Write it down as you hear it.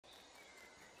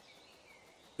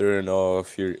Turn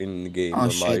off your in-game Oh,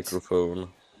 shit. microphone.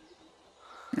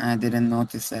 I didn't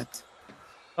notice that.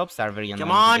 Tops are very annoying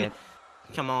Come on! to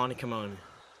get. Come on, come on.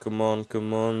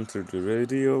 Come on, turn the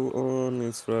radio on.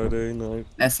 It's Friday night.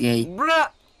 That's gay. Bruh!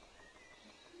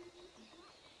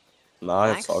 Nah, I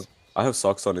have Max? socks. I have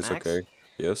socks on. It's Max? okay.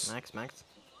 Yes. Max?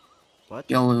 What?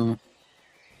 Yo,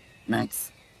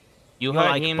 Max. You Yo, heard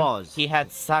like, him. pause. He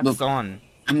had socks Look. on.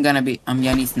 I'm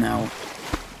Yanis now.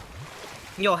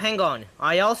 Yo, hang on.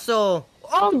 I also...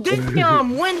 Oh,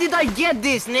 damn! When did I get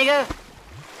this, nigga?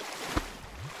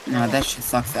 No, that shit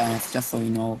sucks ass, just so you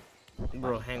know.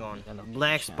 Bro, hang on.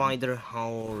 Black Spider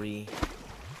Howry.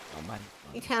 Nobody.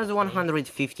 It has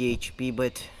 150 HP,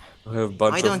 but I have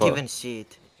bunch I don't of. even see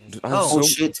it. I have, Oh so,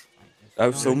 shit, I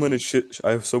have so many shit.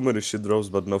 I have so many shit drops,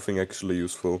 but nothing actually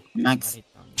useful. Max.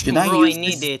 Should I Bro, I use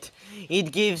need this? it.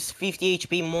 It gives 50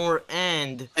 HP more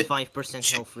and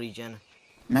 5% health regen.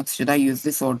 Max, should I use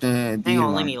this or the Hang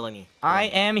on, one? let me. I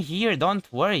am here. Don't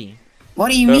worry.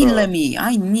 What do you mean, Uh, Lemmy?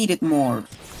 I need it more.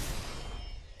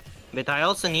 But I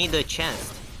also need a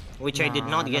chest, which I did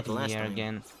not get nothing last here time.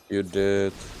 again. You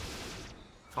did.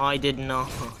 I did not.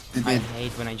 You I did.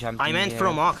 hate when I jump. I in meant here.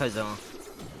 from Akaza.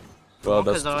 Well,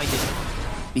 that's. Akaza I did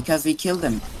not. Because we killed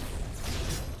them.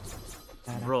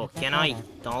 Bro, can I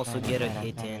also get a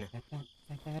hit in?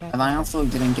 And I also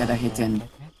didn't get a hit in.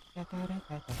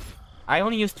 I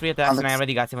only used 3 attacks and I Alex.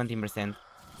 already got 17%.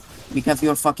 Because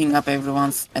you're fucking up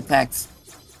everyone's attacks.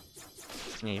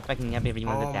 Yeah, you're fucking up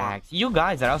everyone's Oh my- attacks. You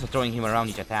guys are also throwing him around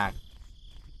each attack.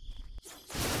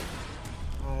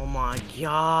 Oh my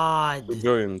god. You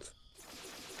joined.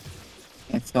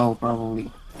 Let's go,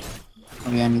 probably. Oh,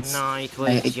 Yanis. No, it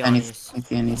was It's Yanis. Giannis. It's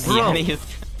Yanis. Bro. Yanis.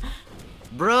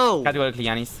 Bro! Categorically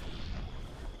Yanis.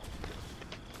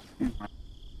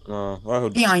 I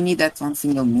would. Yeah, I need that one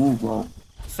single move, bro.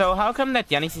 So how come that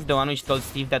Yanis is the one which told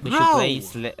Steve that we should Bro!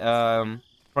 play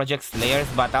Project Slayers,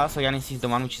 but also Yanis is the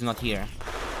one which is not here?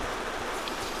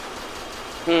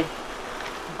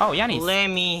 Oh, Yanis. Let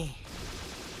me...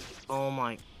 Oh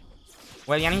my...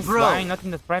 Well, Yanis, Bro. why not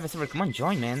in the private server? Come on,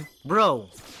 join, man. Bro!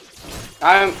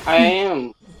 I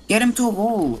am. Get him to a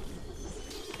wall.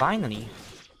 Finally.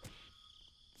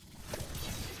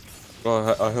 Oh,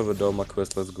 I have a Doma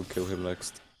quest. Let's go kill him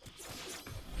next.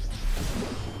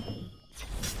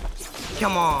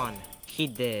 Come on! He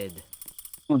did.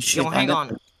 Oh shit, Yo, I hang got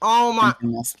on. Oh my...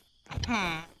 something else.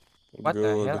 What the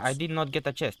Good. hell? I did not get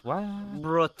a chest. What?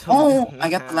 Bro took... Oh, I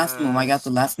got the last move. I got the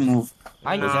last move.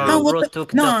 I No, dared- No, what bro the-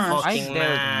 took no, the I fucking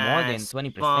dared more than mask.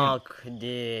 20%. Fuck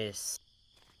this.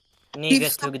 Nigga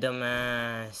stop- took the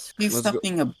mask. Please Let's stop go.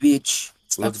 being a bitch.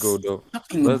 Stop Let's go, though.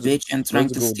 being a Let's- bitch and trying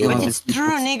let's to go, steal Doma. But Oh. it's this. true,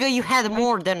 nigga, you had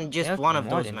more than just Dealt one of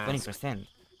more those than masks. 20%.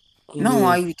 No,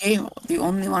 I gave the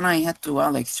only one I had to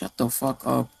Alex. Shut the fuck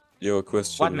up. Yo,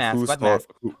 question. What mask? Who's, What mask?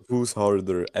 who's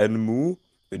harder, Enmu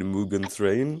with Mugen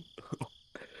Train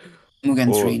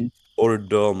Mugen Or- Train. or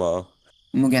Doma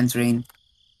Mugen Train.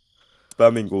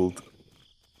 spamming ult?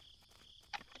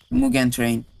 Mugen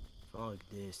Train. Fuck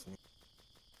this.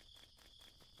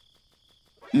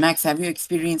 Max, have you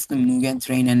experienced the Mugen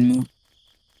Train and move?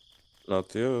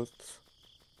 Not yet.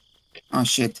 Oh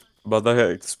shit. But I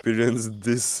experienced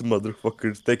this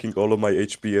motherfucker taking all of my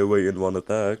HP away in one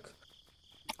attack.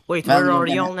 Wait, Well, where you're are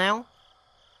gonna- y'all now?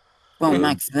 Well, Yeah,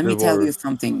 Max, let me they tell were- you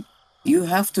something. You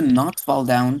have to not fall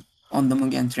down on the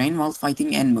Mugen Train while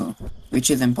fighting Enmu, which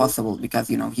is impossible because,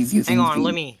 you know, he's using Hang on, the-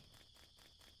 let me...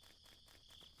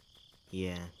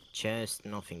 Yeah, chest,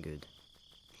 nothing good.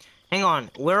 Hang on,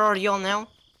 where are y'all now?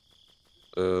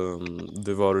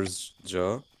 Devour's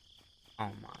Jaw.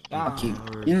 Oh my god. Okay.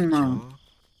 Devour's No. Jaw.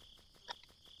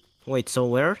 Wait, so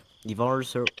where?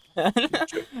 Devour's or...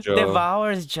 Jaw.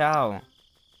 Devours Chow.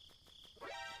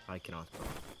 I cannot put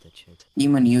that shit.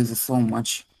 Demon uses so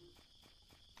much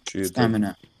Cheater.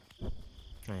 stamina.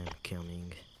 I am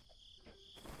coming.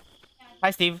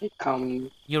 Hi, Steve.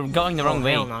 Come. You're going the wrong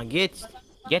way. Hell no, get...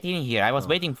 Get in here. I was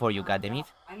waiting for you, goddammit.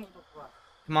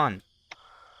 Come on.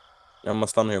 I'ma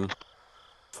stun him.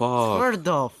 Fuck. Where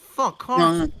the fuck are...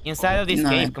 No, Inside of this No.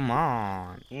 cave, come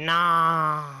on.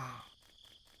 Nah.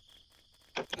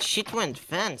 Shit went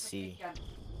fancy.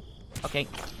 Okay.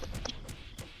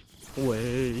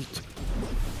 Wait.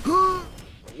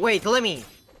 Wait, let me.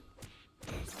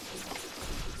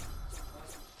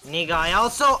 Nigga, I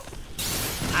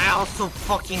also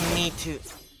fucking need to.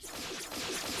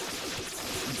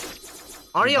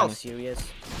 Are y'all serious?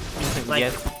 Like-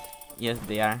 yes. Yes,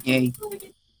 they are. yay.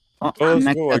 Oh, Oh,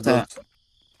 Max no, I got a-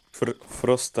 got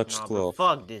Frost touched Nah, cloth.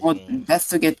 but fuck this oh, game. that's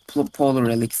to get Polar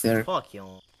Elixir. Fuck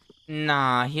y'all.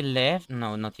 Nah, he left?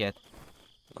 No, not yet.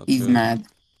 Not He's yet. mad.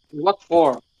 What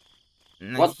for?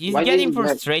 What? He's Why getting did you get-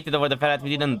 frustrated over the fact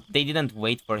that they didn't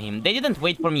wait for him. They didn't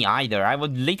wait for me either. I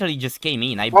would literally just came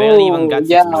in. I barely even Oh, got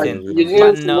yeah, 6%. you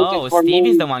But didn't no, wait for Steve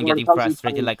is me the one for getting 1,000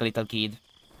 frustrated times. like a little kid.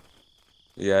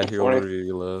 Yeah, he For it.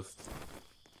 already left.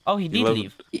 Oh, he He did left,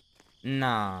 leave.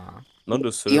 Nah, not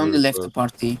the He only server, left the but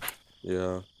party.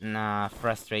 yeah. nah,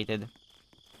 frustrated.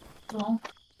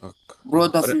 Fuck. Bro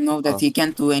doesn't know that Ah, he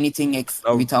can't do anything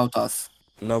now, without us.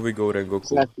 now we go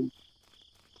Rengoku. Exactly.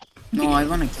 No, I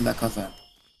wanna kill Akaza.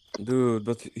 Dude,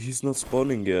 but he's not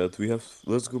spawning yet.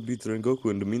 Let's go beat Rengoku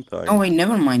in the meantime. Oh wait,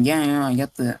 never mind. Yeah, I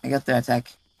got the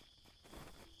attack.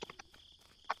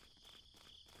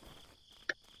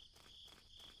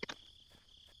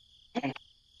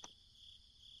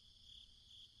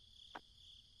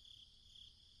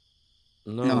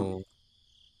 No.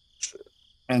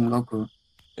 Rengoku.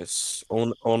 Yes,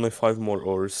 only 5 more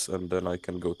ores, and then I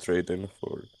can go trade in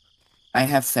for I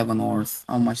have 7 ores.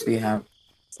 How much do you have?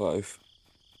 5.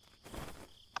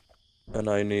 And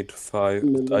I need 5.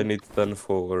 Mm. I need 10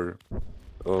 for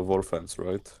Wolfens,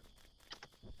 right?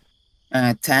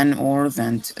 10 ores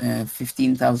and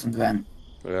 15,000 van.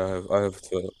 Yeah, I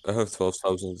have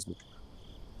 12,000.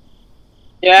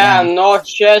 Yeah, Yeah. no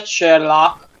shit,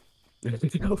 Sherlock.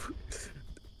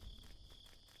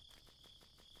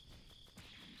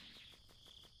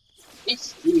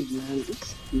 It's Steve, man. It's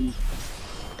Steve.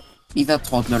 He's a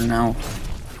toddler now.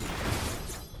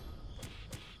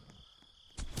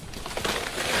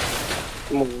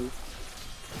 Come on.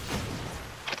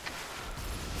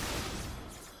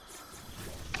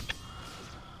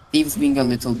 Steve's being a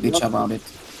little bitch about it.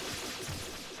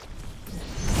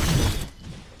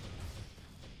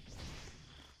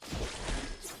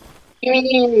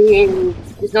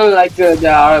 It's not like there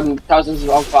are thousands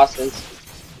of facets.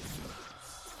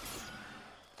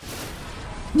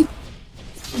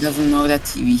 He doesn't know that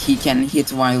he can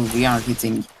hit while we are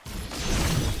hitting.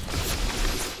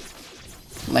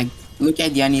 Like, look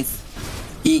at Yanis.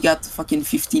 He got fucking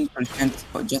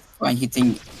 15% just by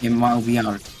hitting him while we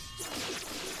are.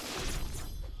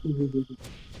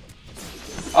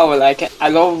 Oh, well, I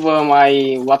love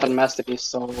my water mastery,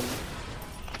 so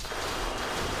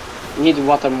need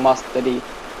water mastery.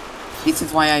 This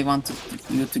is why I want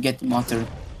you to get water.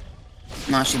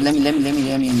 Nah, shit, let me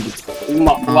end it.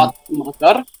 What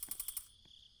matter?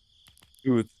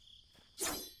 Dude,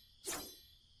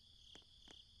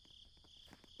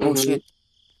 Oh shit.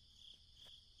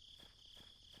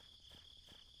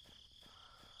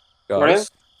 guys.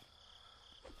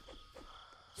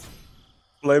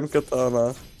 Flame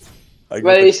katana. I got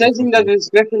Well, it says in the executed.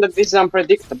 description that this is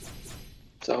unpredictable.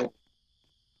 So.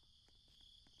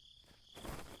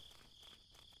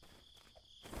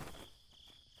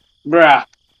 Bruh.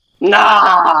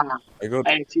 Nah! I got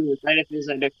I refuse.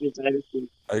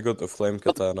 I got a flame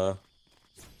katana.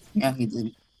 Yeah, he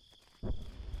did.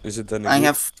 Is it any I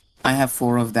good? have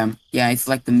 4 of them. Yeah, it's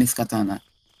like the Miss Katana.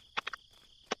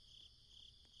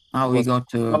 Now we What- go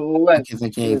to Oh, well. the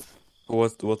cave.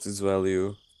 What is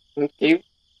value? Okay.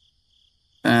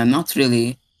 Not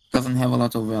really. Doesn't have a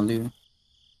lot of value.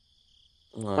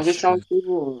 Ah, Does it shit. sound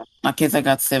cool? Akeza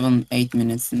got 7-8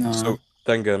 minutes now. So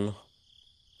Tengen.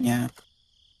 Yeah.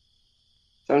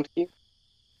 Sound cute?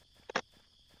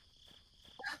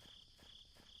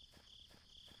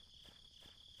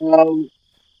 Oh,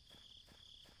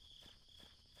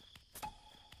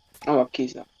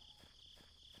 Akiza.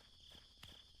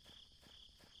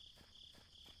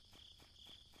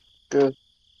 Good.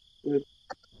 Good.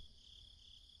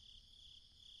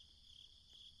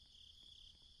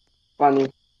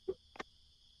 Funny.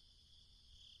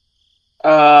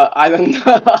 I don't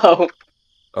know.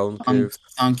 Down On cave.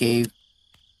 Sound Cave.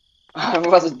 I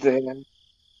wasn't there.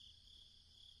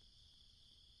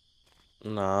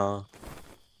 Nah.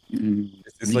 Mm.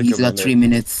 It's like He's a got minute. 3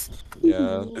 minutes.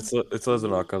 Yeah, it's less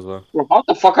than Akaza. Bro, how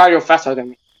the fuck are you faster than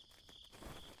me?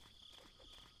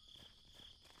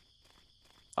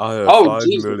 I have Oh, 5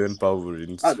 Jesus. million power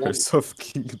in Oh, damn. Tears of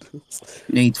Kingdoms.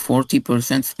 Need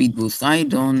 40% speed boost. I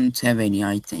don't have any,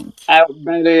 I think. I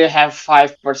barely have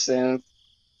 5%.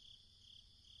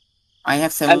 I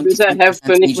have And this I have 75%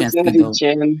 regen 20% speed though.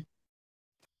 regen.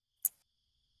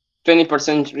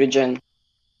 20% regen.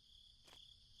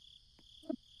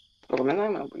 Oh, come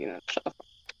on, I'm beginner. Shut the fuck.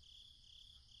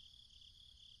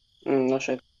 No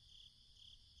shit.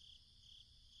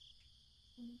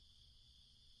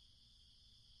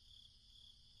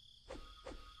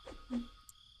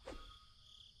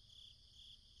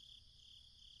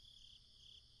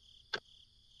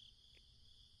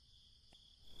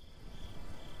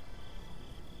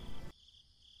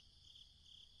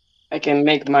 I can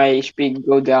make my HP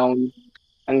go down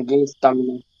and gain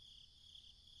stamina.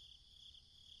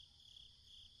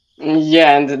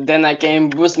 Yeah, and then I can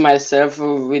boost myself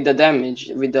with the damage,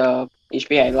 with the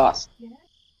HP I lost.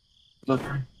 Look.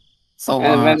 So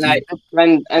And when I is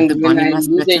the bunny mask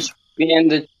lose better? HP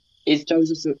and it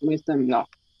charges my stamina.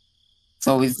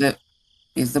 So is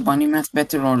the bunny mask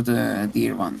better or the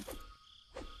deer one?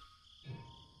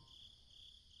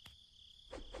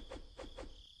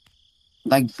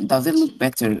 Like, does it look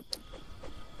better?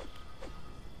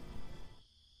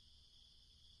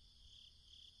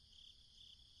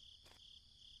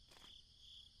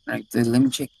 Right, let me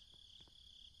check.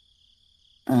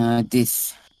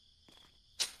 This.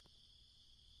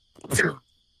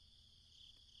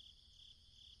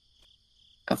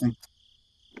 Doesn't.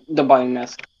 The body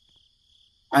mask.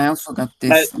 I also got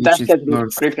this, which That is shit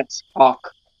looks burst. creepy as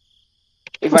fuck.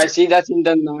 If I see that in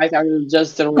the night, I will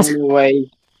just run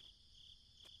away.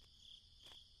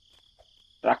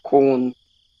 Raccoon.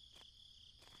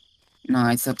 No,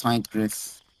 it's a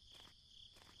tigress.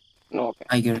 No, okay.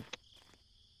 Tiger.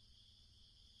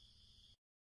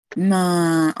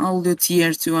 Nah, I'll do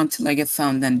tier 2 until I get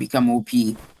sound and become OP.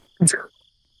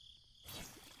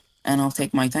 And I'll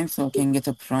take my time so I can get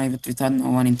a private without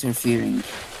no one interfering.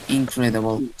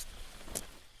 Incredible.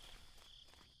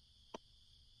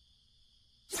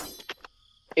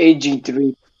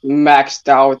 AG3 maxed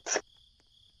out.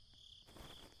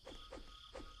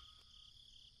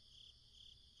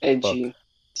 AG.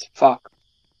 Fuck.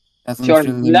 Doesn't You're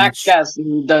really black match. as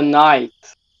the night.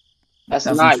 That's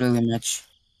Doesn't night. really match.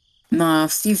 Nah,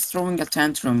 Steve's throwing a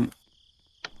tantrum.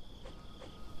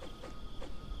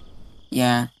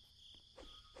 Yeah.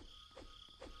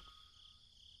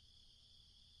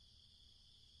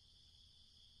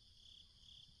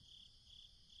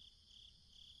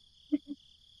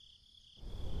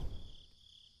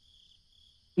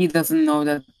 He doesn't know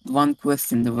that one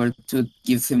quest in the world 2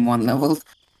 gives him 1 level.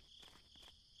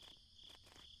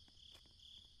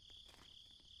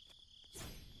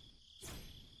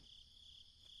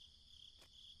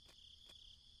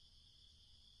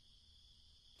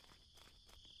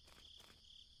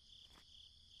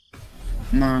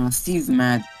 Nah, Steve's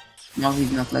mad. Now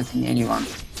he's not letting anyone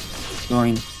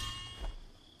join.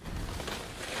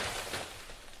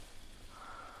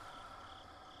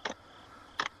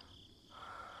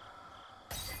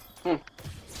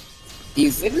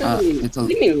 Steve's little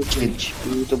Let me kid. change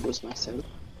to boost myself.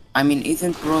 I mean,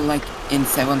 isn't bro like in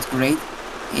 7th grade?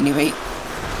 Anyway,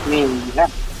 I mean, yeah.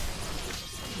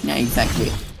 yeah,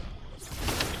 exactly.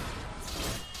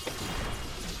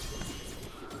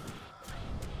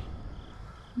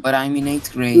 But I'm in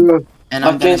 8th grade, and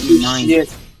I'm gonna be 9.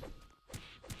 Shit.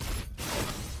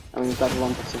 I only got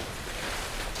 1%.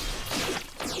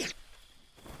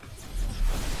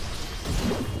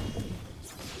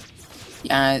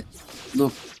 Yeah,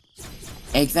 look,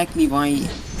 exactly why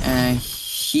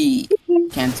he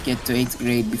can't get to 8th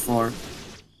grade before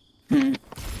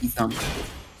he's done.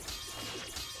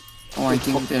 Oh, I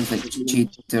think there's a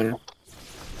cheater.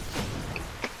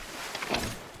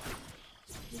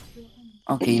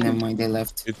 Okay, never mind, they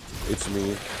left. It's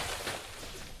me.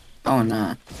 Oh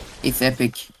nah, it's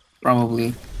Epic,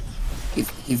 probably. It's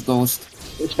his ghost.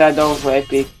 Shadow of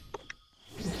Epic.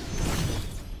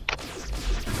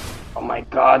 Oh my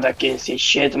god, I can see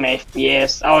shit my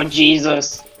FPS. Oh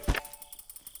Jesus.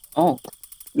 Oh,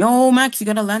 yo, Max, you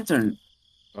got a lantern.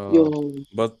 Yo.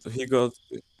 But he got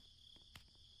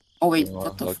Oh wait,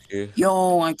 what the? lucky.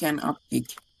 Yo, I can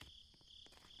uppick.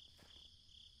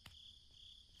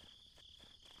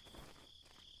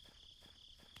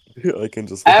 I can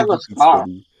just I have a it's scar.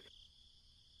 funny.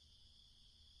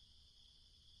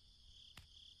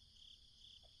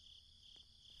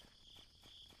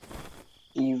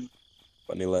 Steve.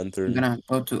 Funny I'm lantern. gonna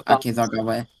go to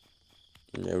Akezagawa.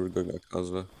 Yeah, we're going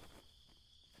Akaza.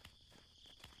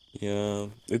 Yeah,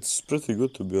 it's pretty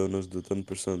good to be honest, the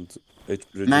 10% HP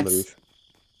regeneration.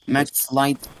 Max,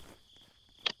 slide.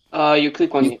 You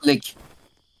click on You it. click.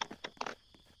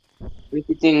 With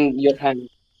it in your hand.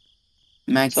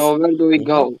 Max, So where do we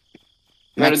go?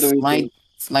 Where Max, do we go?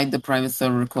 slide the private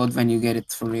server code when you get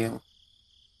it for real.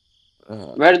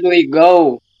 Where do we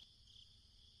go?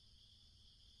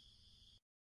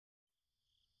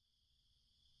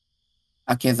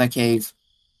 Akeza Cave.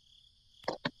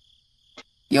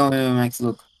 Yo, Max,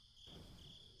 look.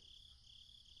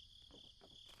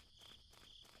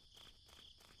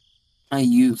 I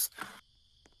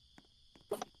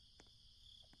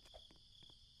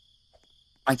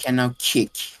can now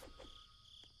kick.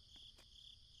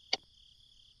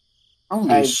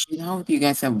 Holy shit, how do you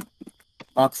guys have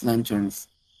box lanterns?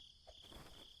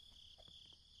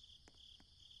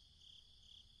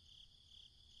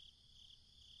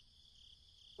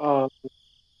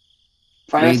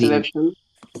 Final Trading. selection.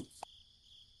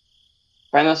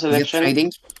 Final Is it selection.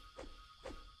 trading?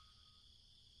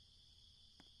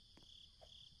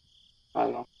 I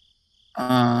don't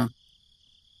know.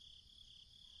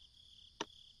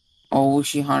 Oh,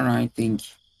 Shihara, I think.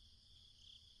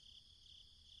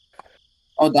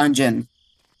 Oh, dungeon.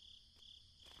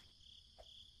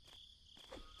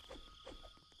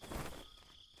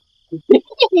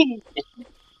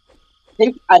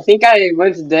 I think I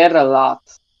went there a lot.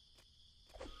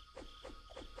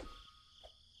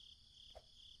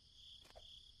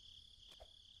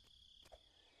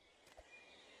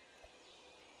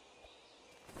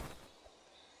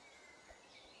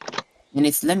 And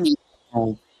it's let me.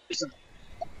 Oh,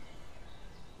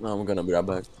 No, I'm gonna be right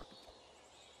back.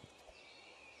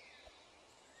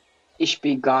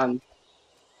 HP gone.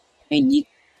 I need.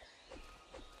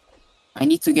 I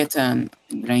need to get a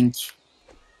rank.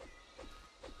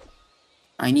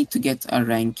 I need to get a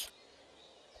rank.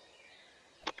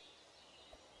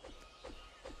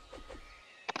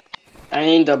 I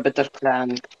need a better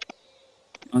clan.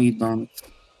 No, you don't.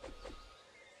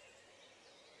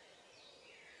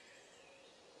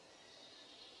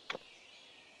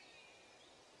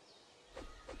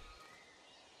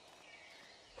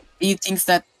 Steve thinks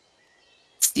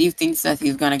that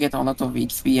he's gonna get a lot of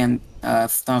XP and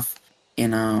stuff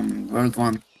in World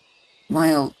 1.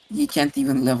 While he can't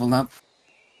even level up.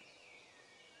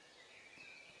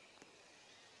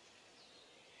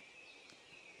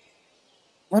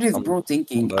 What is bro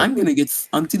thinking? that. I'm gonna get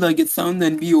until I get sound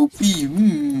and BOP.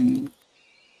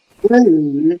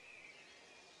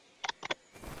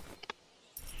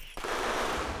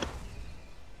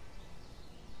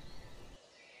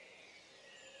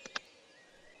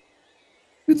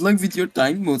 Good luck with your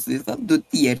time, Moses. I'll do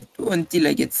tier 2 until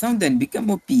I get sound and become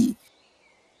OP.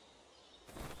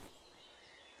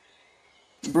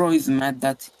 Bro is mad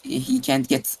that he can't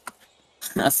get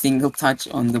a single touch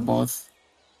on the boss.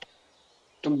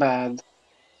 Too bad.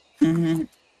 Even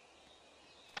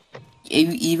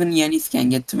Yanis can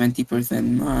get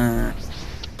 20%.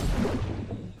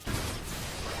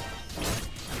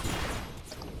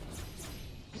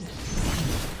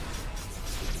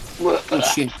 Oh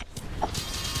shit.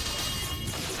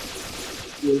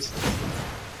 Yes.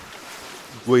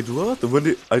 Wait, what?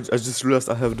 I just realized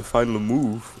I have the final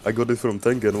move. I got it from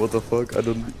Tengen. What the fuck? I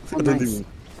don't nice. even.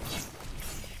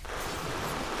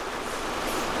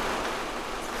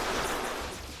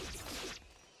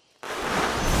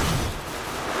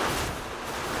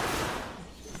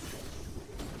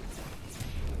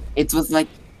 It was like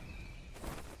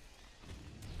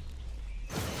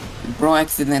bro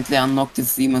accidentally unlocked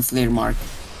his Demon Slayer mark.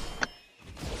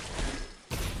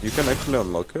 You can actually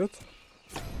unlock it.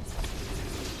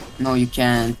 No, you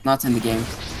can't. Not in the game.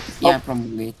 Yeah,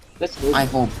 probably. Let's go. I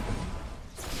hope.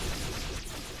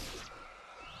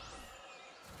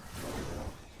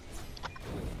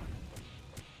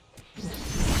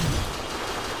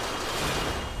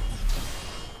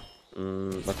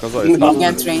 Akaza is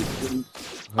Mugen Train.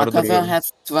 harder Akaza than-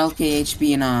 has 12k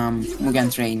HP in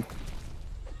Mugen Train.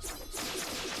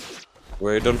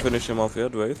 Wait, don't finish him off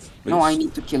yet. Wait. No, I please.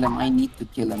 need to kill him. I need to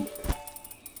kill him.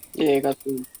 Yeah, you got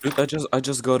to. Dude, I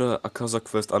just got a Akaza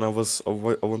quest and I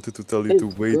wanted to tell you to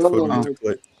Let's wait go. for me to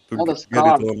play to What a get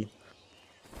scar. it on.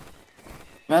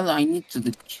 Well, I need to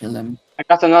kill him. I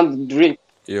got another drip.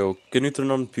 Yo, can you turn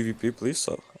on PvP, please?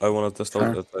 I wanna test out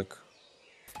Sure. the attack.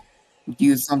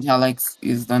 Use don't Alex.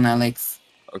 Use don't Alex.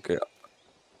 Okay,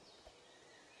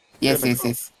 Yes, Yeah, yes,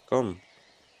 yes. come.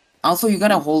 Also, you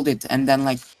gotta hold it and then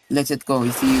like let it go.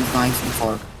 If you use knives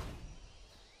before.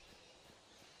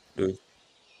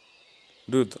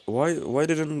 Dude, why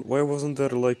wasn't there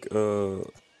like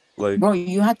Bro,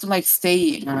 you had to like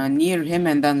stay near him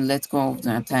and then let go of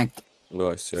the attack. oh,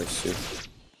 I see.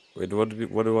 Wait,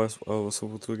 what I was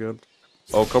supposed to again?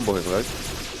 Oh, combo him, right?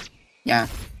 Yeah.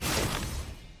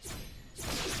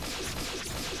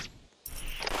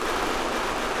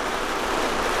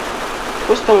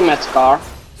 Who stole my scar?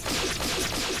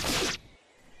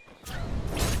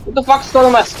 Who the fuck stole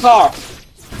my scar?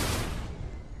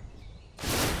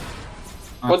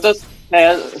 Who the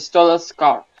hell stole a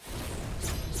scar?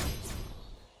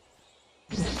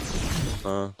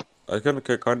 I can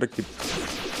kinda keep.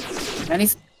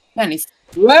 Dennis.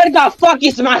 Where the fuck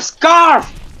is my scarf?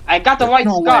 I got a white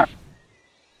No, scarf.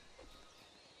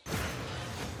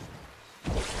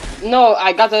 No,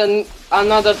 I got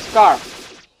another scarf.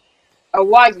 A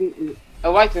white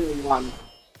one.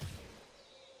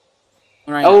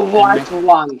 Alright. A white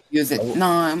one. Use it. No,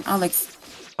 I'm Alex.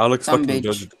 Alex Some fucking bitch.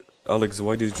 dodged. Alex,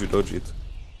 why did you dodge it?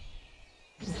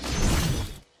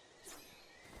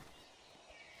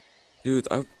 Dude,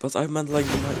 but I meant like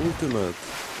my ultimate.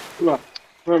 Look,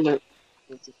 really.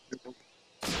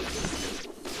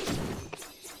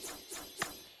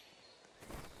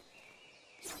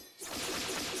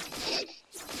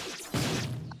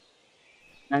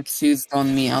 Max used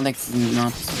on me. Alex is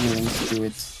not willing to do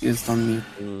it. Used on me.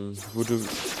 Who do?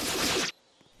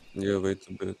 Yeah, wait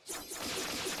a bit.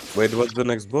 Wait, what's the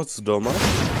next boss, Doma?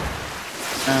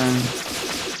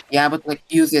 Yeah, but like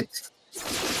use it.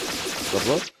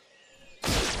 What?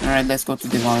 Alright, let's go to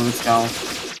the one with Jao.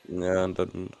 Yeah, and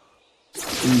then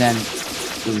And then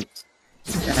do it.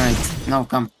 Alright, now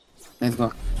come. Let's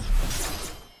go.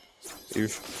 you.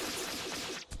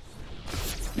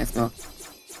 Let's go.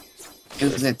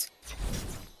 Use it.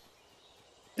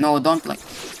 No, don't like.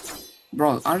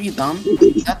 Bro, are you dumb?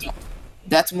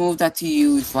 That move that you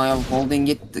use while holding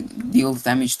it deals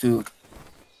damage too.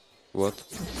 What?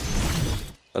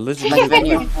 Allegedly, Like when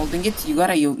you're holding it, you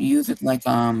gotta use it like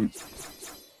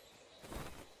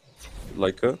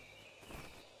like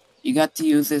you got to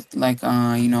use it like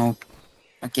you know,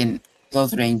 fucking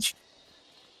close range.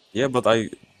 yeah, but I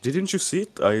didn't you see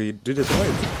it? I did it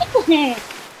right.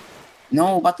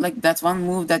 No, but like that's one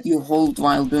move that you hold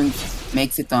while doing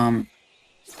makes it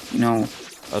you know,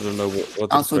 I don't know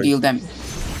what also it's deal like. damage.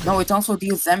 No, it also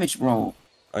deals damage, bro.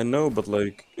 I know, but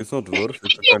like it's not worth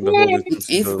it to kind of hold it. It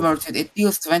is worth it. It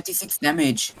deals 26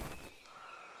 damage.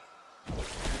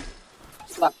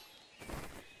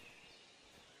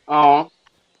 Oh.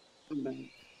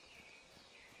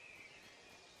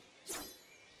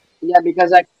 Yeah,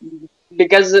 because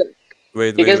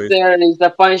Wait, because wait. there is a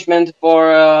punishment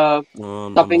for Oh,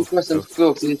 no, stopping no. person's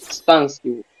clocks. It stuns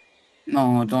you.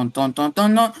 No, don't,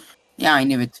 no. Yeah, I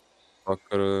knew it.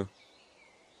 Fucker.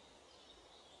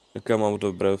 I come out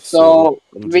of breath, So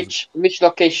I'm just... which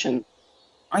location?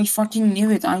 I fucking knew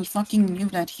it. I fucking knew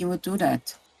that he would do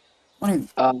that. What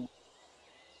is...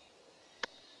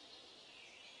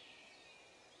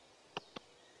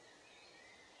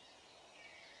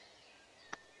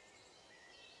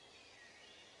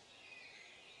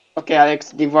 Okay,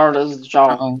 Alex, devour this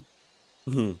jaw. Uh-oh.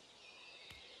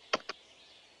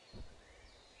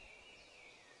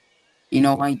 You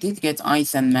know, I did get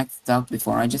ice and maxed out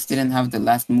before. I just didn't have the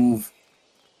last move.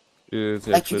 Yeah, it's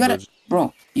Like, you actually gotta... dodge.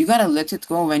 Bro, you gotta let it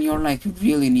go when you're, like,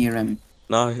 really near him.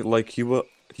 Nah, like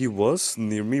he was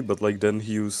near me, but like then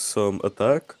he used some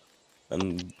attack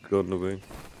and gone away.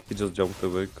 He just jumped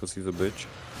away because he's a bitch.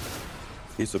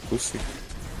 He's a pussy.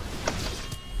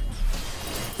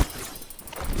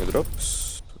 He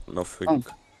drops. Nothing. Oh.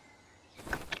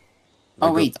 I Oh,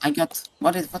 got- wait, I got...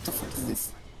 What the fuck is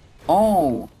this?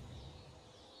 Oh!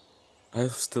 I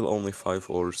have still only 5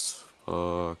 ores.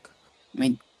 Fuck.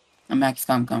 Wait, Max,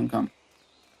 come.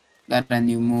 Got a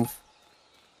new move.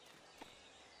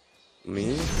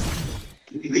 Me?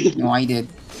 No, I did.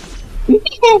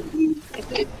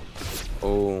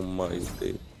 Oh my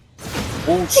day.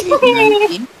 Oh, shit,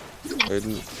 19? I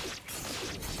didn't...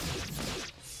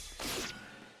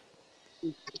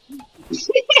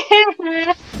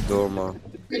 Dorma.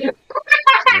 Yeah.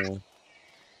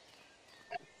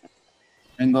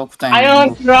 Rengoku time. I Rengoku.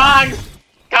 don't drugs.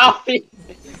 Coffee.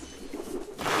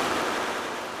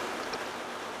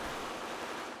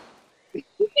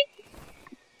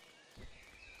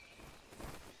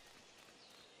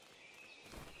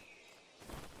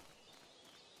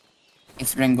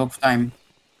 It's Rengoku time.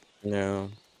 Yeah.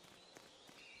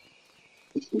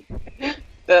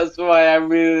 That's why I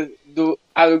will do.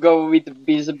 I will go with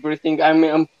busy breathing. I'm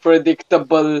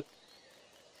unpredictable.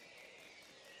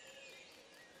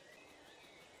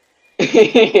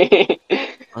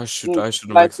 I should My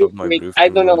max up ping, my wait, breath I a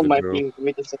don't little know bit, my bro. ping.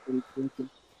 Wait a second.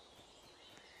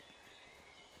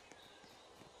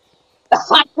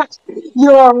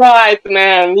 You're right,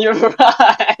 man. You're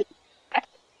right.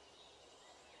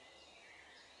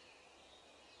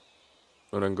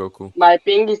 Rengoku. My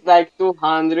ping is like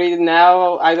 200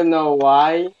 now. I don't know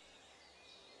why.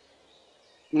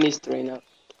 Mystery now.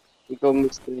 We go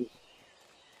mystery.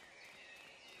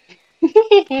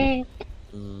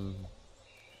 Mm.